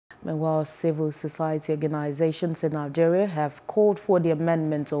Meanwhile, civil society organizations in Nigeria have called for the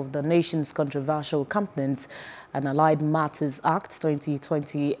amendment of the nation's controversial Companies and Allied Matters Act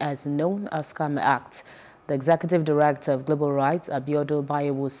 2020, as known as C.A.M.A Act. The Executive Director of Global Rights, Abiodun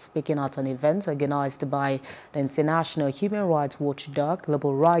Bayo, was speaking at an event organized by the International Human Rights Watchdog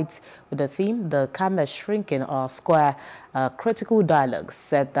Global Rights with the theme, "The C.A.M.A Shrinking Our Square." Critical Dialogue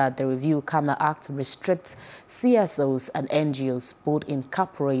said that the review C.A.M.A Act restricts CSOs and NGOs, both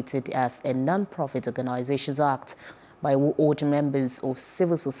incorporated as a non-profit organizations act. Bayo urged members of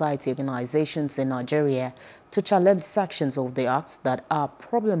civil society organizations in Nigeria to challenge sections of the act that are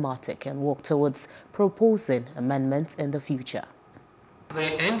problematic and work towards proposing amendments in the future.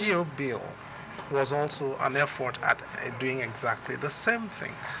 The NGO bill was also an effort at doing exactly the same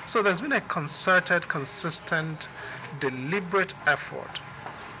thing. So there's been a concerted, consistent, deliberate effort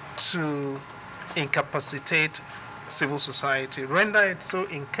to incapacitate civil society, render it so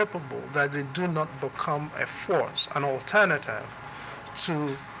incapable that they do not become a force, an alternative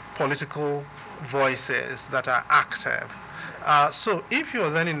to political voices that are active. So if you're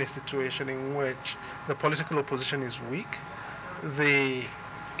then in a situation in which the political opposition is weak, the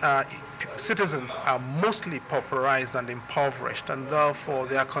citizens are mostly pauperized and impoverished, and therefore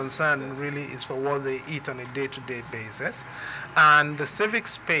their concern really is for what they eat on a day-to-day basis. And the civic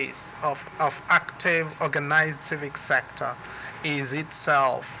space of active, organized civic sector is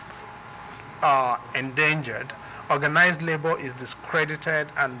itself endangered. Organized labor is discredited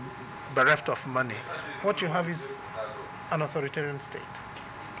and bereft of money. What you have is an authoritarian state.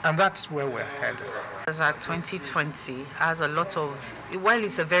 And that's where we're headed. Act 2020 has a lot of, while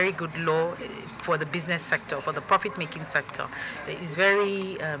it's a very good law for the business sector, for the profit-making sector, it's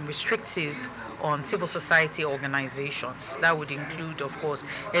very restrictive on civil society organizations. That would include, of course,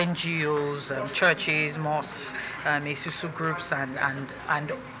 NGOs, churches, mosques, Isusu groups,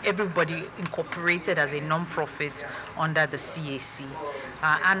 and everybody incorporated as a non-profit under the CAC.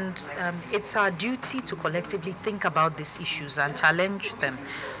 It's our duty to collectively think about these issues and challenge them.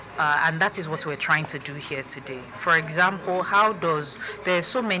 And that is what we're trying to do here today. For example, there are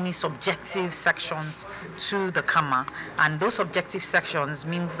so many subjective sections to the C.A.M.A, and those subjective sections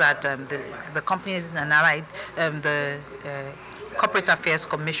means that the Companies and Allied, the Corporate Affairs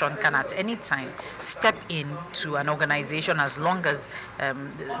Commission can at any time step in to an organization as long as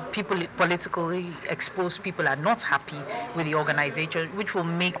politically exposed people are not happy with the organization, which will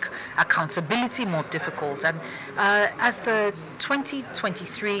make accountability more difficult. And as the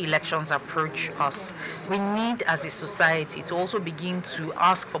 2023 elections approach us, we need as a society to also begin to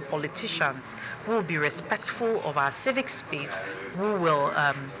ask for politicians who will be respectful of our civic space, who will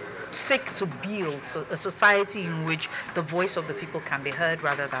seek to build a society in which the voice of the people can be heard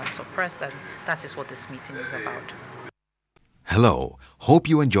rather than suppressed, and that is what this meeting is about. Hello, hope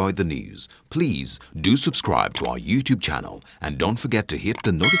you enjoyed the news. Please do subscribe to our YouTube channel and don't forget to hit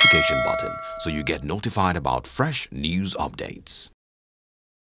the notification button so you get notified about fresh news updates.